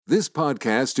This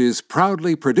podcast is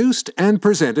proudly produced and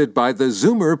presented by the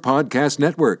Zoomer Podcast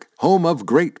Network, home of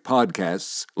great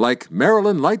podcasts like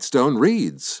Marilyn Lightstone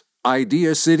Reads,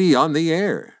 Idea City on the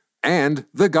Air, and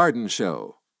The Garden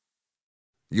Show.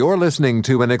 You're listening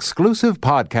to an exclusive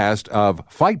podcast of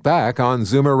Fight Back on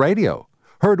Zoomer Radio,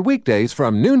 heard weekdays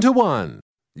from noon to 1.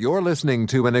 You're listening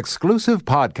to an exclusive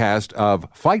podcast of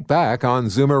Fight Back on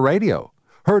Zoomer Radio,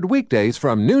 heard weekdays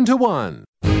from noon to 1.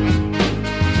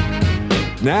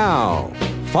 Now,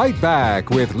 Fight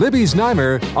Back with Libby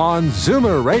Znaimer on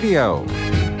Zoomer Radio.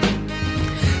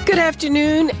 Good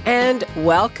afternoon and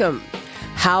welcome.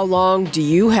 How long do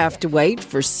you have to wait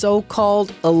for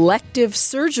so-called elective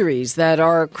surgeries that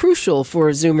are crucial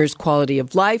for Zoomers' quality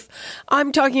of life?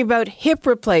 I'm talking about hip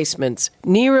replacements,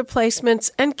 knee replacements,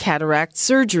 and cataract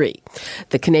surgery.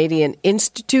 The Canadian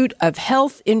Institute of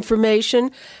Health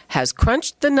Information has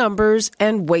crunched the numbers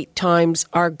and wait times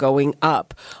are going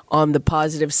up. On the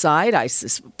positive side, I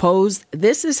suppose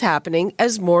this is happening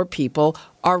as more people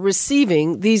are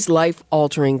receiving these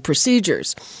life-altering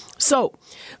procedures. So,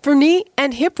 for knee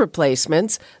and hip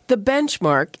replacements, the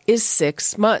benchmark is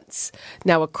 6 months.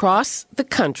 Now, across the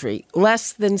country,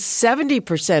 less than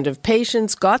 70% of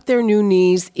patients got their new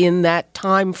knees in that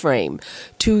time frame.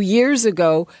 2 years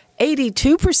ago,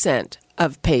 82%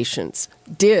 of patients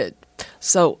did.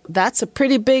 So that's a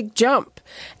pretty big jump.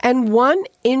 And one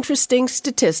interesting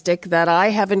statistic that I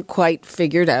haven't quite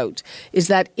figured out is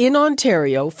that in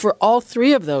Ontario, for all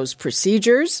three of those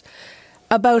procedures,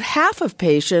 about half of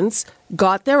patients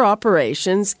got their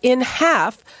operations in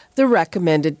half the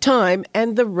recommended time,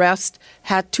 and the rest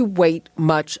had to wait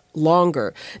much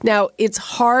longer. Now, it's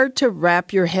hard to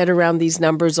wrap your head around these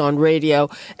numbers on radio,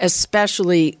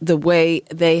 especially the way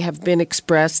they have been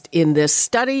expressed in this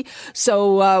study.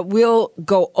 So we'll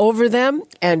go over them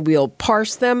and we'll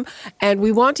parse them. And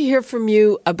we want to hear from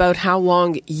you about how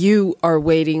long you are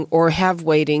waiting or have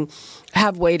waited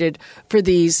for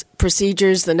these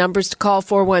procedures. The numbers to call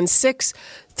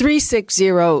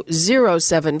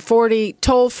 416-360-0740,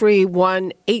 toll free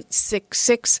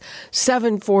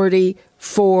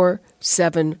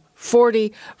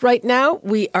 1-866-740-4740. Right now,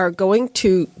 we are going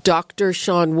to Dr.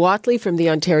 Sean Watley from the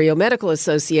Ontario Medical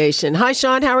Association. Hi,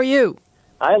 Sean. How are you?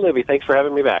 Hi, Libby. Thanks for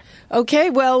having me back. Okay,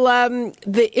 well,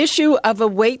 the issue of a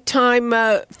wait time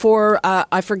for,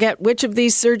 I forget which of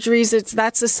these surgeries,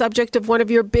 that's the subject of one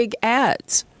of your big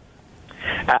ads.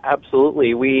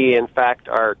 Absolutely. We, in fact,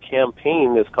 our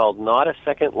campaign is called Not a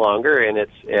Second Longer, and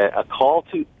it's a call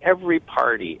to every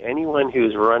party, anyone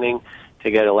who's running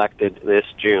to get elected this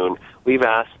June. We've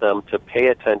asked them to pay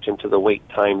attention to the wait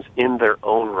times in their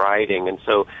own riding. And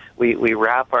so we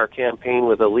wrap our campaign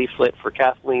with a leaflet for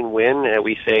Kathleen Wynne, and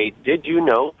we say, did you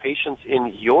know patients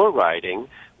in your riding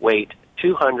wait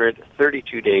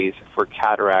 232 days for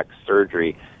cataract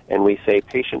surgery? And we say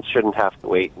patients shouldn't have to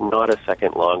wait not a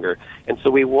second longer. And so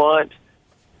we want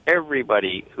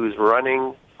everybody who's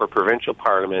running for provincial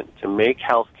parliament to make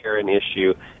healthcare an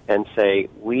issue and say,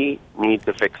 we need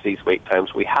to fix these wait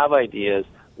times. We have ideas.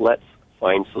 Let's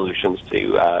find solutions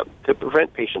to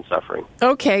prevent patient suffering.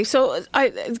 Okay, so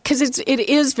because it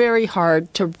is very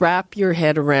hard to wrap your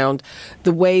head around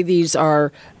the way these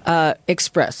are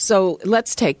expressed. So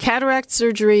let's take cataract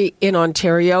surgery in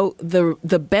Ontario. The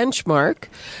benchmark,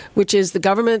 which is the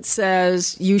government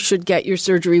says you should get your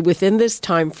surgery within this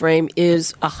time frame,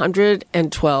 is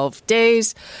 112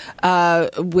 days,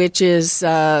 which is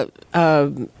it's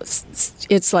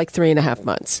like 3.5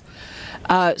 months.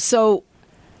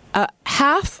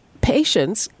 Half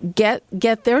patients get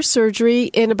their surgery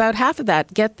in about half of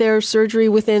that, get their surgery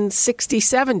within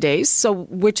 67 days, so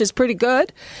which is pretty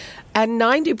good, and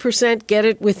 90% get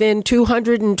it within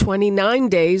 229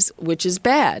 days, which is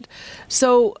bad.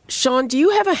 So, Sean, do you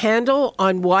have a handle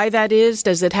on why that is?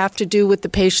 Does it have to do with the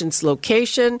patient's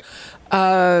location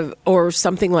or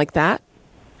something like that?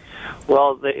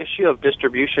 Well, the issue of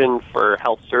distribution for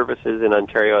health services in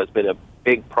Ontario has been a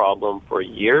big problem for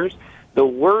years. The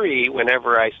worry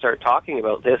whenever I start talking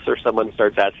about this or someone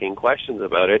starts asking questions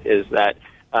about it is that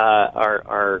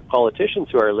our politicians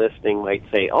who are listening might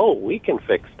say, oh, we can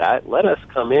fix that. Let us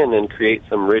come in and create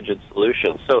some rigid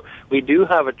solutions. So we do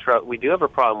have a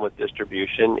problem with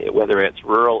distribution, whether it's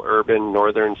rural, urban,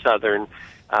 northern, southern.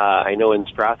 I know in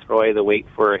Strathroy, the wait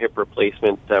for a hip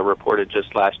replacement reported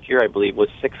just last year, I believe, was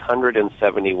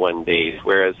 671 days,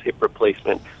 whereas hip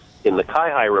replacement in the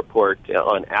Kai-Hai report,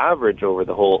 on average over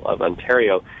the whole of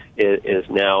Ontario, is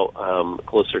now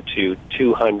closer to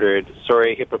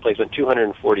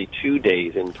 242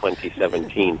 days in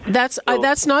 2017. That's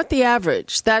not the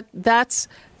average. That's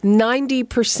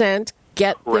 90%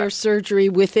 get their surgery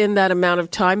within that amount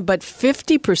of time, but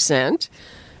 50%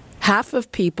 half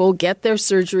of people get their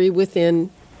surgery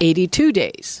within 82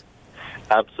 days.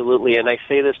 Absolutely, and I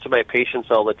say this to my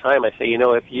patients all the time. I say,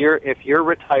 if you're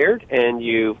retired and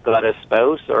you've got a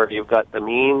spouse or you've got the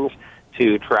means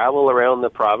to travel around the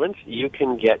province, you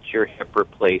can get your hip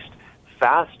replaced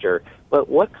faster. But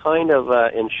what kind of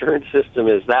insurance system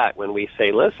is that when we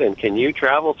say, listen, can you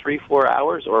travel 3-4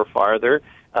 hours or farther?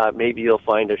 Maybe you'll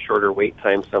find a shorter wait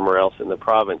time somewhere else in the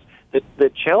province.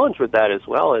 The challenge with that as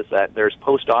well is that there's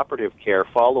post-operative care,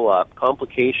 follow-up,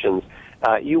 complications.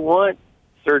 You want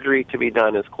surgery to be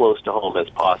done as close to home as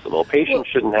possible. Patients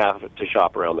shouldn't have to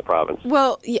shop around the province.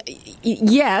 Well,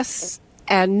 yes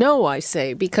and no, I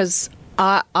say, because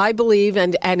I believe,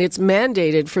 and it's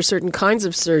mandated for certain kinds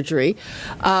of surgery,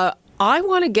 I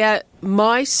want to get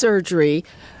my surgery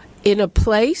in a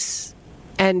place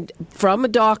and from a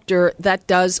doctor that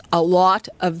does a lot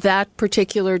of that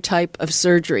particular type of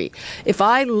surgery. If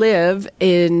I live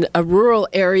in a rural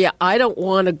area, I don't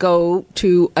want to go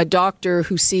to a doctor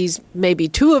who sees maybe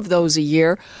 2 of those a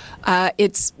year.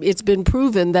 It's been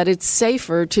proven that it's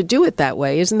safer to do it that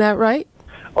way. Isn't that right?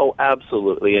 Oh,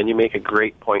 absolutely, and you make a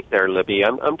great point there, Libby.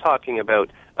 I'm talking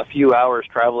about a few hours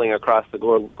traveling across the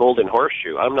Golden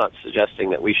Horseshoe. I'm not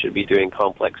suggesting that we should be doing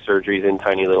complex surgeries in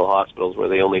tiny little hospitals where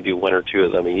they only do 1 or 2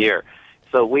 of them a year.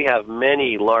 So we have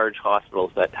many large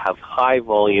hospitals that have high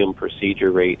volume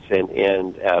procedure rates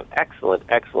and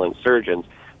excellent surgeons,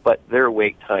 but their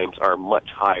wait times are much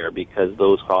higher because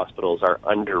those hospitals are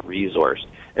under-resourced.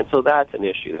 And so that's an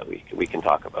issue that we can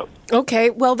talk about. Okay,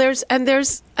 well, there's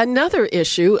another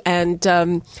issue, and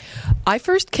I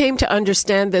first came to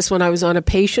understand this when I was on a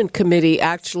patient committee,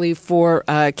 actually, for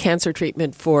cancer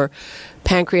treatment for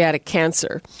pancreatic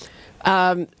cancer.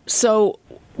 So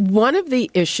one of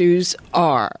the issues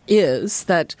is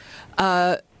that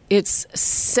it's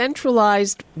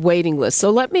centralized waiting lists. So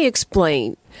let me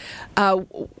explain.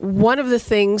 One of the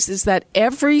things is that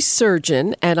every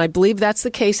surgeon, and I believe that's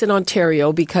the case in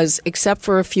Ontario because except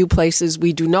for a few places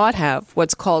we do not have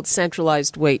what's called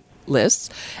centralized wait lists,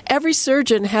 every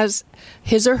surgeon has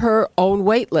his or her own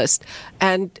wait list.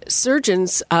 And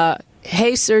surgeons,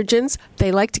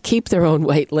 they like to keep their own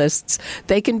wait lists.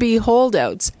 They can be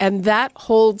holdouts, and that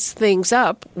holds things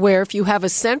up where if you have a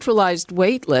centralized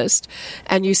wait list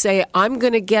and you say, I'm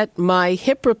going to get my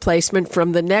hip replacement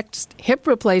from the next hip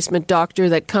replacement doctor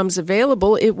that comes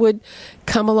available, it would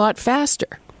come a lot faster.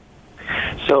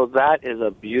 So that is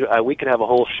a beautiful. We could have a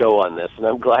whole show on this, and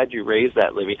I'm glad you raised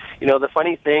that, Libby. The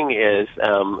funny thing is,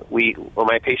 when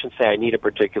my patients say I need a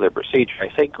particular procedure,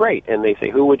 I say great, and they say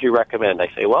who would you recommend? I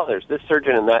say, well, there's this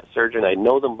surgeon and that surgeon. I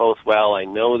know them both well. I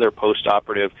know their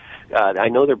post-operative. I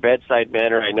know their bedside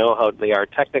manner. I know how they are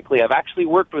technically. I've actually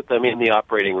worked with them in the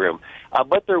operating room,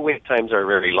 but their wait times are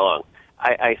very long.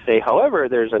 I say, however,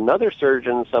 there's another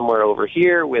surgeon somewhere over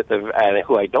here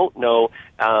who I don't know,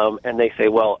 and they say,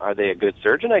 well, are they a good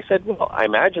surgeon? I said, well, I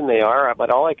imagine they are,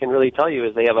 but all I can really tell you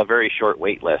is they have a very short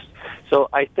wait list. So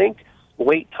I think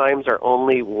wait times are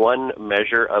only one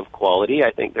measure of quality. I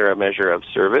think they're a measure of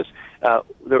service.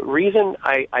 The reason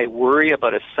I worry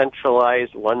about a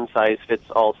centralized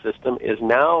one-size-fits-all system is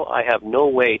now I have no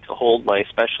way to hold my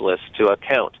specialists to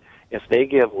account. If they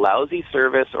give lousy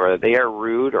service or they are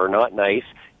rude or not nice,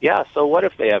 so what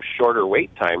if they have shorter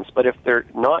wait times? But if they're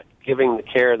not giving the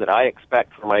care that I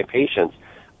expect for my patients,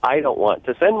 I don't want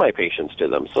to send my patients to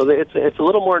them. So it's a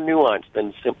little more nuanced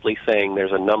than simply saying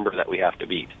there's a number that we have to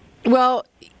beat. Well,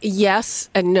 yes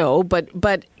and no,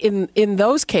 but in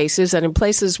those cases and in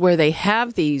places where they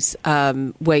have these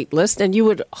wait lists, and you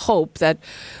would hope that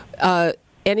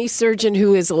any surgeon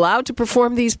who is allowed to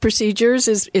perform these procedures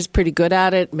is pretty good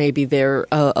at it. Maybe they're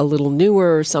a little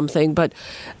newer or something, but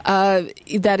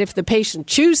that if the patient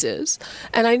chooses,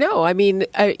 and I know, I'm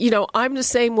the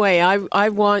same way. I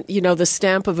want, the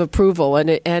stamp of approval.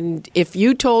 And if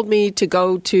you told me to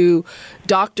go to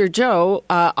Dr. Joe,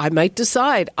 I might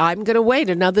decide I'm going to wait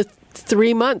another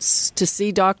 3 months to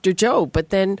see Dr. Joe, but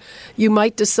then you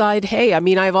might decide, hey,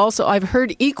 I've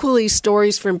heard equally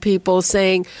stories from people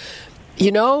saying,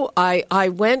 I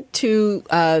went to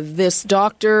this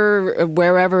doctor,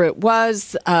 wherever it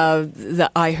was,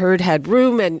 that I heard had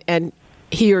room, and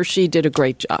he or she did a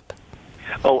great job.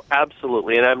 Oh,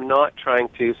 absolutely. And I'm not trying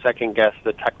to second-guess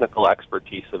the technical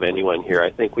expertise of anyone here.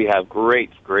 I think we have great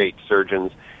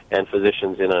surgeons and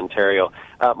physicians in Ontario.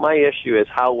 My issue is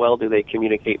how well do they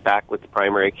communicate back with the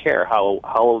primary care? How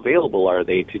available are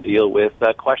they to deal with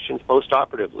questions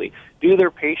post-operatively? Do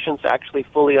their patients actually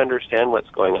fully understand what's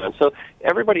going on? So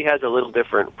everybody has a little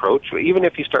different approach. Even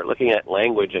if you start looking at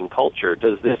language and culture,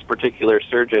 does this particular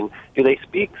surgeon, do they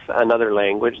speak another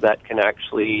language that can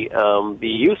actually be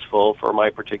useful for my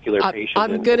particular patient?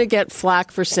 I'm going to get flack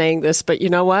for saying this, but you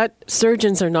know what?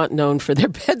 Surgeons are not known for their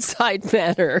bedside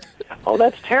manner. Oh,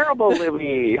 that's terrible,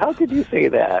 Libby. How could you say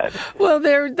that? Well,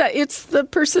 it's the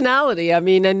personality. I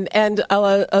mean, and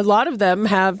a lot of them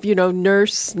have,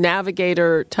 nurse,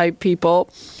 navigator type people.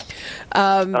 There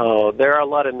are a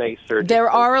lot of nice surgeons. There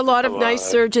are a lot of nice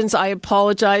surgeons. I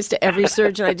apologize to every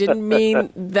surgeon. I didn't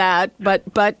mean that, but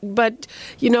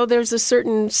there's a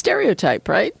certain stereotype,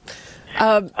 right?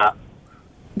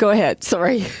 Go ahead.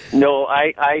 Sorry. No,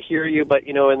 I hear you, but,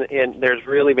 and there's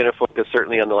really been a focus,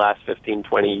 certainly on the last 15,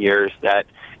 20 years, that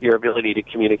your ability to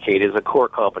communicate is a core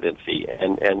competency.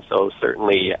 And so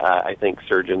certainly I think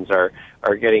surgeons are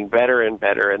getting better and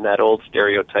better, and that old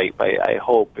stereotype, I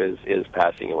hope, is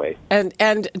passing away.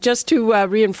 And just to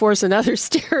reinforce another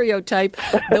stereotype,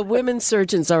 the women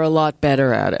surgeons are a lot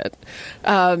better at it.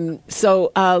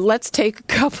 So let's take a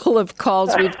couple of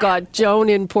calls. We've got Joan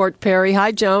in Port Perry.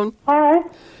 Hi, Joan. Hi.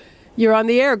 You're on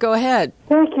the air. Go ahead.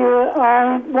 Thank you.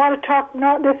 I want to talk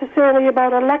not necessarily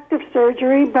about elective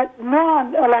surgery, but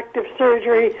non-elective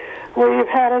surgery, where you've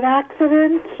had an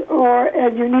accident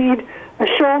and you need a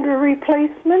shoulder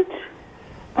replacement.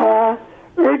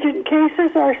 Urgent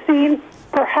cases are seen,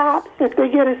 perhaps, if they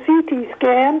get a CT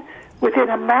scan within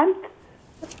a month.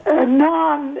 A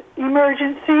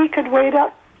non-emergency could wait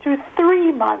up to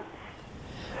 3 months.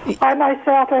 I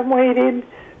myself am waiting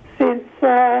since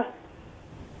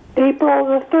April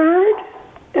the 3rd,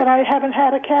 and I haven't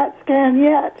had a CAT scan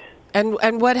yet.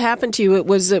 And what happened to you?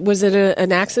 Was it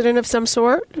an accident of some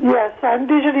sort? Yes, I'm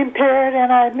vision impaired,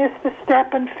 and I missed a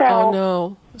step and fell. Oh,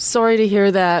 no. Sorry to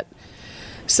hear that.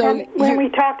 So and when we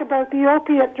talk about the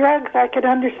opiate drugs, I can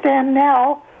understand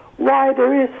now why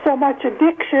there is so much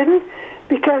addiction,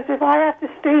 because if I have to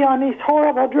stay on these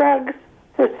horrible drugs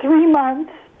for 3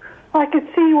 months, I could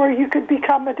see where you could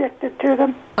become addicted to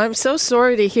them. I'm so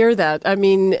sorry to hear that. I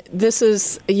mean, this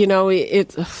is,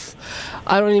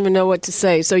 I don't even know what to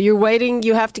say. So you're waiting,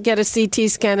 you have to get a CT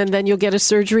scan, and then you'll get a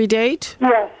surgery date?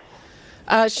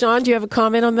 Yes. Sean, do you have a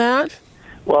comment on that?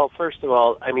 Well, first of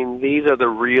all, I mean, these are the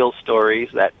real stories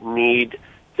that we need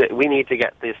to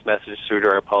get this message through to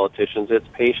our politicians. It's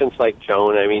patients like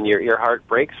Joan. I mean, your heart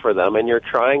breaks for them, and you're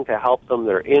trying to help them.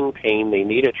 They're in pain. They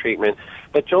need a treatment.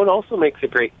 But Joan also makes a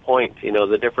great point,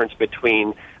 the difference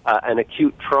between an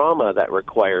acute trauma that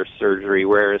requires surgery,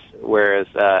 whereas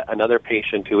another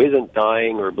patient who isn't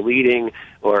dying or bleeding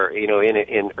or,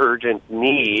 in urgent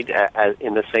need,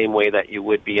 in the same way that you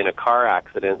would be in a car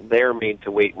accident, they're made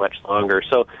to wait much longer.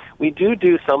 So we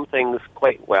do some things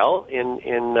quite well in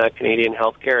Canadian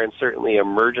healthcare, and certainly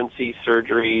emergency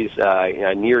surgeries,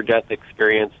 near-death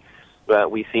experience.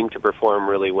 We seem to perform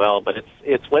really well, but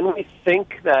it's when we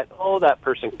think that, that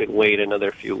person could wait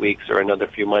another few weeks or another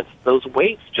few months, those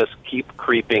waits just keep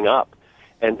creeping up,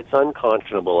 and it's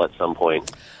unconscionable at some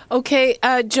point. Okay,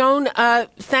 Joan,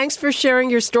 thanks for sharing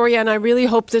your story, and I really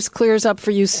hope this clears up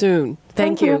for you soon.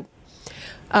 Thank you.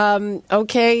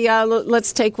 Okay,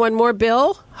 let's take one more.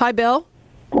 Bill? Hi, Bill.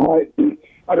 Hi.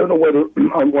 I don't know whether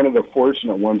I'm one of the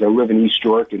fortunate ones. I live in East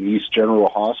York in East General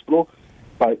Hospital.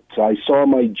 But I saw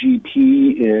my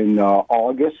GP in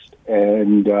August,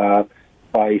 and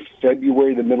by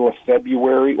February, the middle of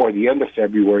February, or the end of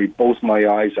February, both my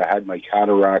eyes, I had my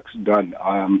cataracts done.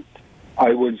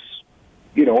 I was,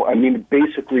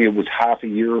 basically it was half a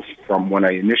year from when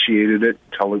I initiated it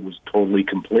till it was totally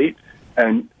complete,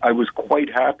 and I was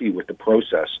quite happy with the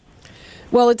process.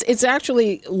 Well, it's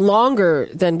actually longer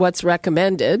than what's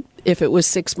recommended if it was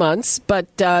 6 months, but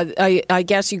I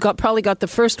guess you probably got the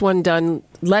first one done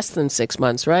less than 6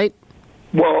 months, right?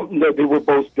 Well, no, they were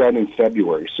both done in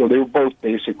February, so they were both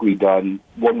basically done.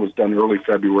 One was done early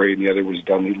February, and the other was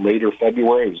done later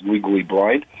February. I was legally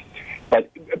blind, but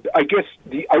I guess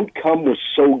the outcome was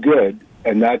so good,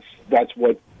 and that's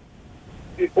what.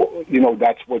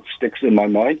 That's what sticks in my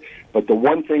mind. But the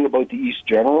one thing about the East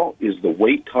General is the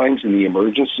wait times in the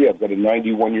emergency. I've got a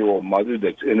 91-year-old mother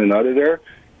that's in and out of there.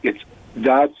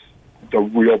 That's the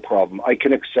real problem. I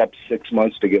can accept 6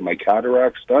 months to get my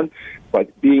cataracts done,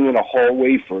 but being in a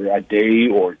hallway for a day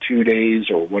or 2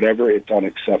 days or whatever, it's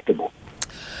unacceptable.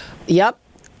 Yep.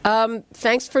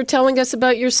 Thanks for telling us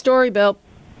about your story, Bill.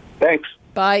 Thanks.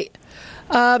 Bye.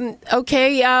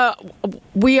 Okay,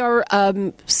 we are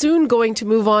soon going to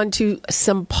move on to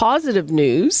some positive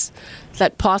news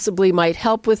that possibly might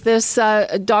help with this.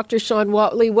 Dr. Sean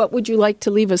Watley, what would you like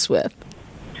to leave us with?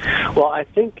 Well, I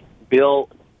think Bill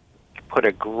put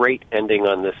a great ending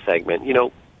on this segment. You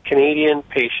know, Canadian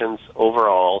patients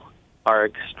overall are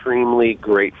extremely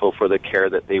grateful for the care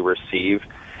that they receive.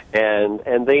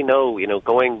 And they know, you know,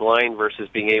 going blind versus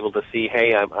being able to see,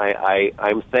 hey,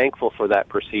 I'm thankful for that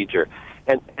procedure.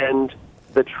 And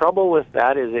the trouble with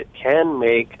that is it can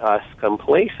make us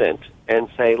complacent and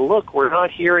say, look, we're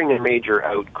not hearing a major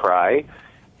outcry.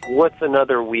 What's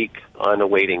another week on a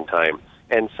waiting time?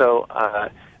 And so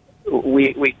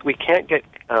we can't get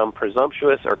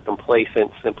presumptuous or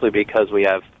complacent simply because we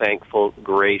have thankful,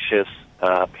 gracious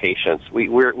patients.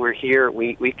 We're here.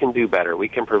 We can do better. We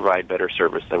can provide better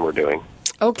service than we're doing.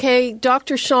 Okay,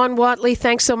 Dr. Sean Watley,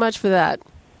 thanks so much for that.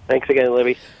 Thanks again,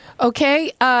 Libby.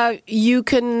 Okay, you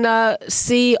can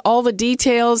see all the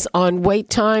details on wait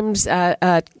times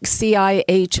at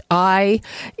CIHI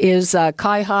is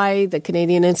CIHI, the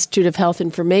Canadian Institute of Health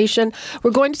Information.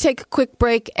 We're going to take a quick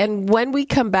break, and when we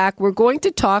come back, we're going to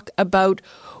talk about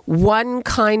one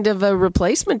kind of a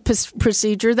replacement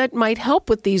procedure that might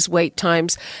help with these wait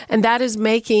times, and that is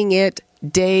making it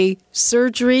day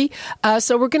surgery.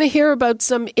 So we're going to hear about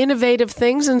some innovative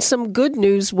things and some good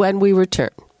news when we return.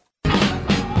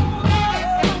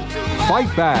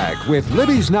 Fight Back with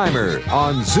Libby Znaimer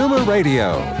on Zoomer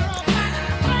Radio.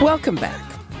 Welcome back.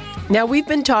 Now, we've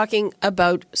been talking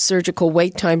about surgical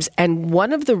wait times, and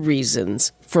one of the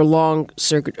reasons for long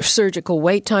surgical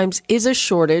wait times is a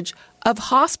shortage of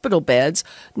hospital beds,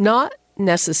 not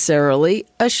necessarily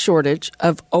a shortage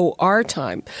of OR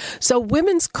time. So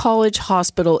Women's College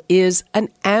Hospital is an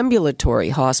ambulatory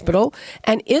hospital,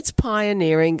 and it's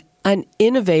pioneering an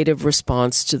innovative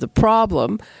response to the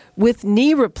problem with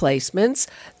knee replacements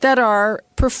that are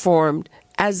performed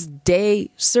as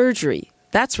day surgery.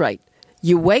 That's right.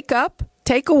 You wake up,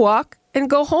 take a walk, and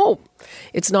go home.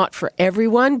 It's not for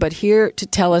everyone, but here to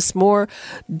tell us more,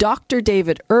 Dr.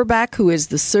 David Urbach, who is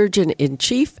the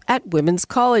Surgeon-in-Chief at Women's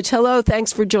College. Hello,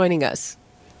 thanks for joining us.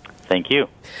 Thank you.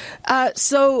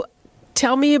 So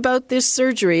tell me about this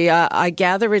surgery. I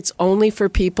gather it's only for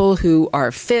people who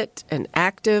are fit and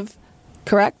active,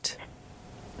 correct?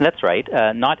 That's right.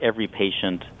 Not every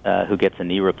patient who gets a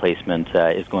knee replacement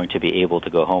is going to be able to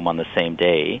go home on the same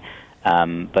day.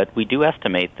 But we do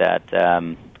estimate that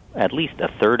at least a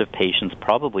third of patients,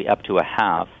 probably up to a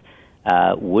half,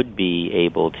 would be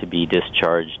able to be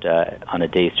discharged on a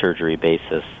day surgery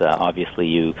basis. Obviously,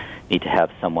 you need to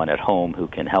have someone at home who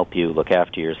can help you look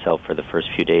after yourself for the first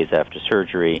few days after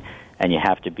surgery, and you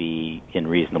have to be in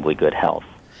reasonably good health.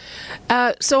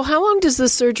 So how long does the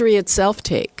surgery itself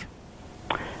take?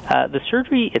 The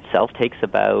surgery itself takes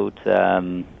about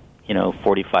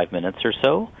 45 minutes or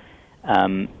so.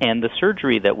 And the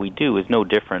surgery that we do is no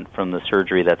different from the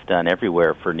surgery that's done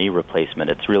everywhere for knee replacement.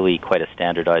 It's really quite a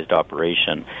standardized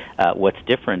operation. What's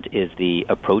different is the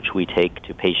approach we take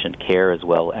to patient care as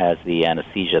well as the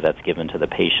anesthesia that's given to the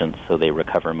patients so they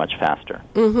recover much faster.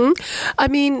 Mm-hmm. I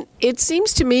mean, it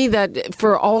seems to me that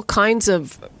for all kinds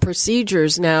of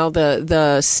procedures now,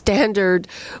 the standard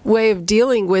way of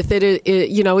dealing with it,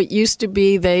 it used to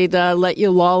be they'd let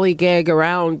you lollygag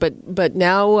around, but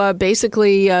now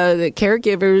basically the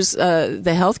caregivers,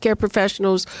 the healthcare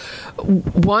professionals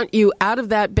want you out of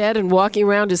that bed and walking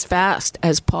around as fast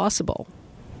as possible.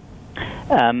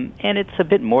 And it's a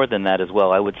bit more than that as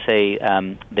well. I would say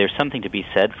there's something to be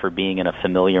said for being in a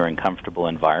familiar and comfortable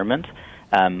environment.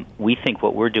 We think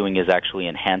what we're doing is actually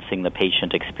enhancing the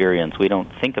patient experience. We don't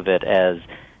think of it as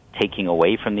taking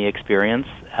away from the experience.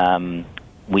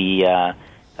 We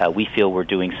feel we're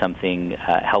doing something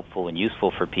helpful and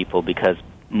useful for people because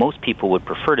most people would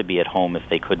prefer to be at home if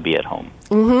they could be at home.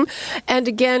 Mm-hmm. And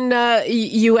again,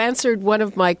 you answered one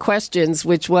of my questions,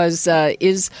 which was, that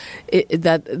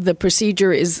the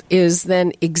procedure is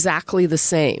then exactly the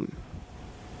same?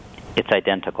 It's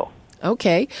identical.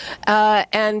 Okay.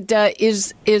 And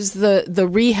is the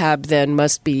rehab then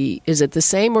is it the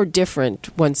same or different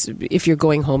if you're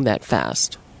going home that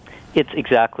fast? It's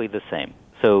exactly the same.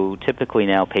 So typically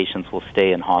now patients will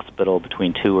stay in hospital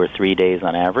between 2 or 3 days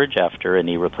on average after a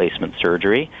knee replacement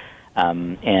surgery.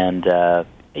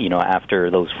 After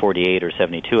those 48 or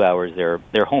 72 hours,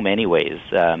 they're home anyways,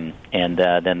 and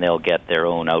then they'll get their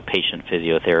own outpatient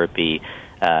physiotherapy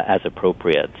as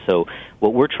appropriate. So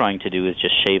what we're trying to do is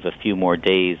just shave a few more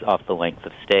days off the length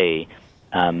of stay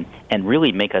and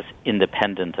really make us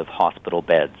independent of hospital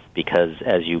beds because,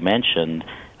 as you mentioned,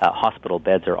 hospital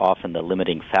beds are often the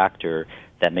limiting factor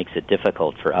that makes it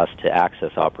difficult for us to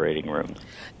access operating rooms.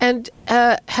 And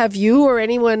have you or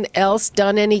anyone else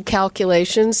done any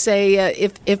calculations, say,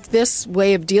 if this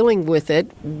way of dealing with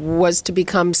it was to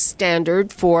become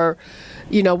standard for,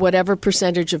 whatever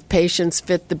percentage of patients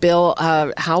fit the bill,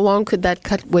 how long could that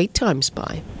cut wait times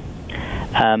by?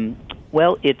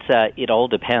 Well, it all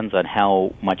depends on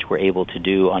how much we're able to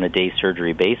do on a day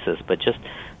surgery basis. But just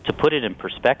to put it in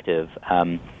perspective,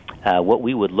 what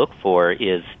we would look for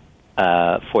is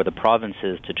for the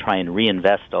provinces to try and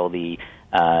reinvest all the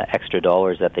extra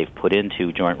dollars that they've put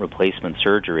into joint replacement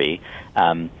surgery.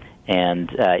 And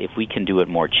if we can do it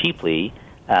more cheaply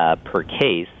per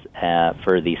case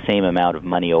for the same amount of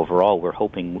money overall, we're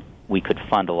hoping we could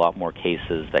fund a lot more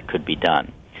cases that could be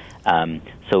done.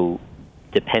 So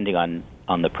depending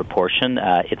on the proportion,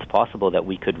 it's possible that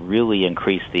we could really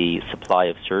increase the supply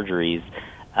of surgeries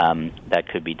that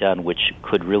could be done, which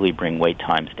could really bring wait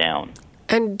times down.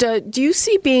 And do you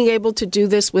see being able to do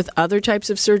this with other types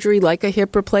of surgery, like a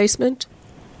hip replacement?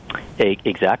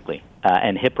 Exactly.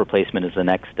 And hip replacement is the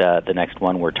next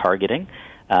one we're targeting.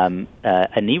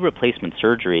 A knee replacement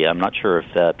surgery, I'm not sure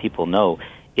if people know,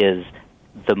 is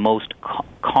the most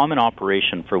common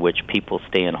operation for which people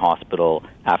stay in hospital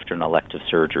after an elective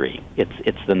surgery.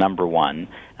 It's the number one,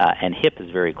 and hip is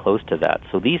very close to that.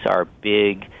 So these are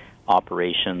big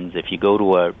operations. If you go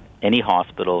to any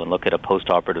hospital and look at a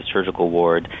post-operative surgical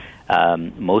ward,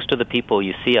 most of the people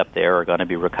you see up there are going to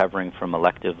be recovering from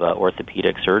elective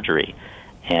orthopedic surgery,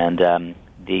 and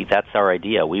that's our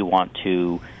idea. We want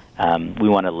to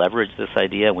leverage this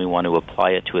idea, and we want to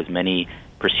apply it to as many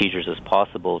procedures as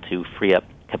possible to free up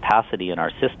capacity in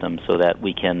our system so that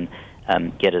we can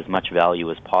get as much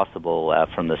value as possible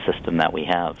from the system that we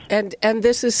have. And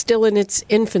this is still in its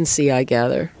infancy, I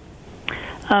gather.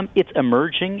 It's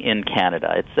emerging in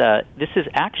Canada. This is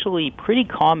actually pretty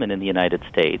common in the United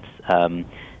States,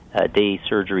 day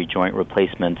surgery joint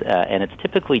replacement, and it's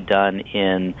typically done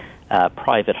in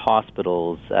private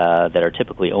hospitals that are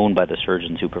typically owned by the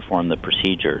surgeons who perform the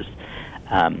procedures.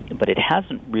 But it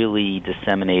hasn't really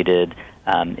disseminated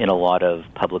in a lot of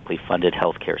publicly funded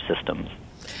healthcare systems.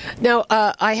 Now,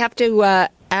 I have to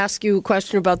ask you a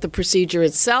question about the procedure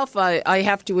itself. I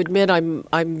have to admit I'm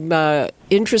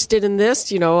interested in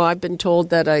this. I've been told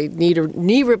that I need a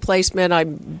knee replacement.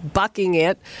 I'm bucking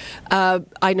it.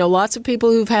 I know lots of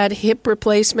people who've had hip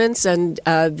replacements, and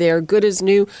they're good as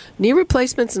new. Knee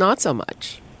replacements, not so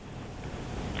much.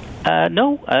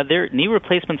 No, their knee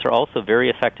replacements are also very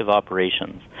effective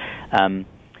operations.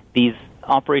 These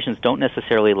operations don't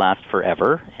necessarily last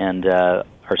forever, and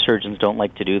our surgeons don't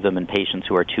like to do them in patients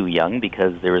who are too young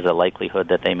because there is a likelihood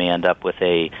that they may end up with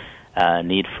a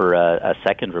need for a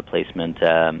second replacement,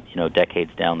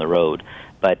 decades down the road.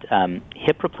 But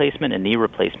hip replacement and knee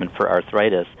replacement for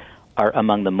arthritis are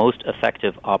among the most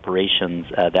effective operations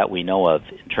that we know of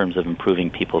in terms of improving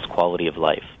people's quality of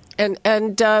life. And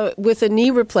with a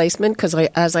knee replacement, because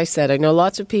as I said, I know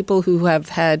lots of people who have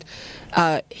had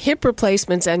hip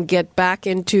replacements and get back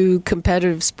into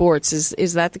competitive sports.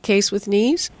 Is that the case with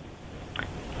knees?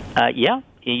 Yeah,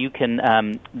 you can.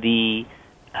 The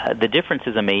difference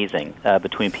is amazing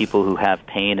between people who have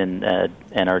pain and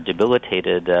are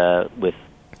debilitated with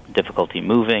difficulty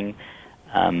moving.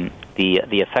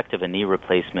 The effect of a knee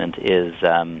replacement is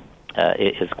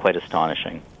quite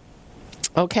astonishing.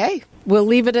 Okay. We'll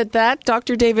leave it at that.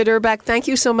 Dr. David Urbach, thank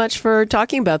you so much for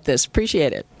talking about this.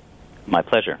 Appreciate it. My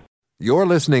pleasure. You're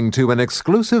listening to an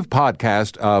exclusive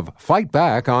podcast of Fight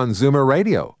Back on Zoomer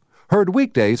Radio. Heard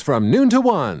weekdays from noon to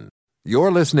 1.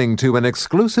 You're listening to an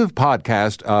exclusive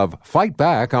podcast of Fight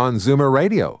Back on Zoomer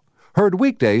Radio. Heard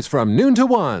weekdays from noon to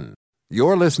 1.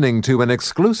 You're listening to an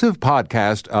exclusive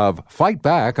podcast of Fight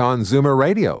Back on Zoomer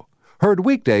Radio. Heard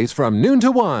weekdays from noon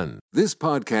to 1. This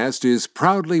podcast is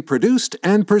proudly produced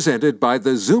and presented by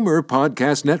the Zoomer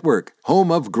Podcast Network, home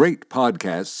of great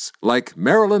podcasts like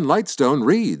Marilyn Lightstone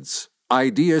Reads,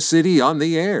 Idea City on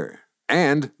the Air,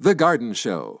 and The Garden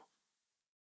Show.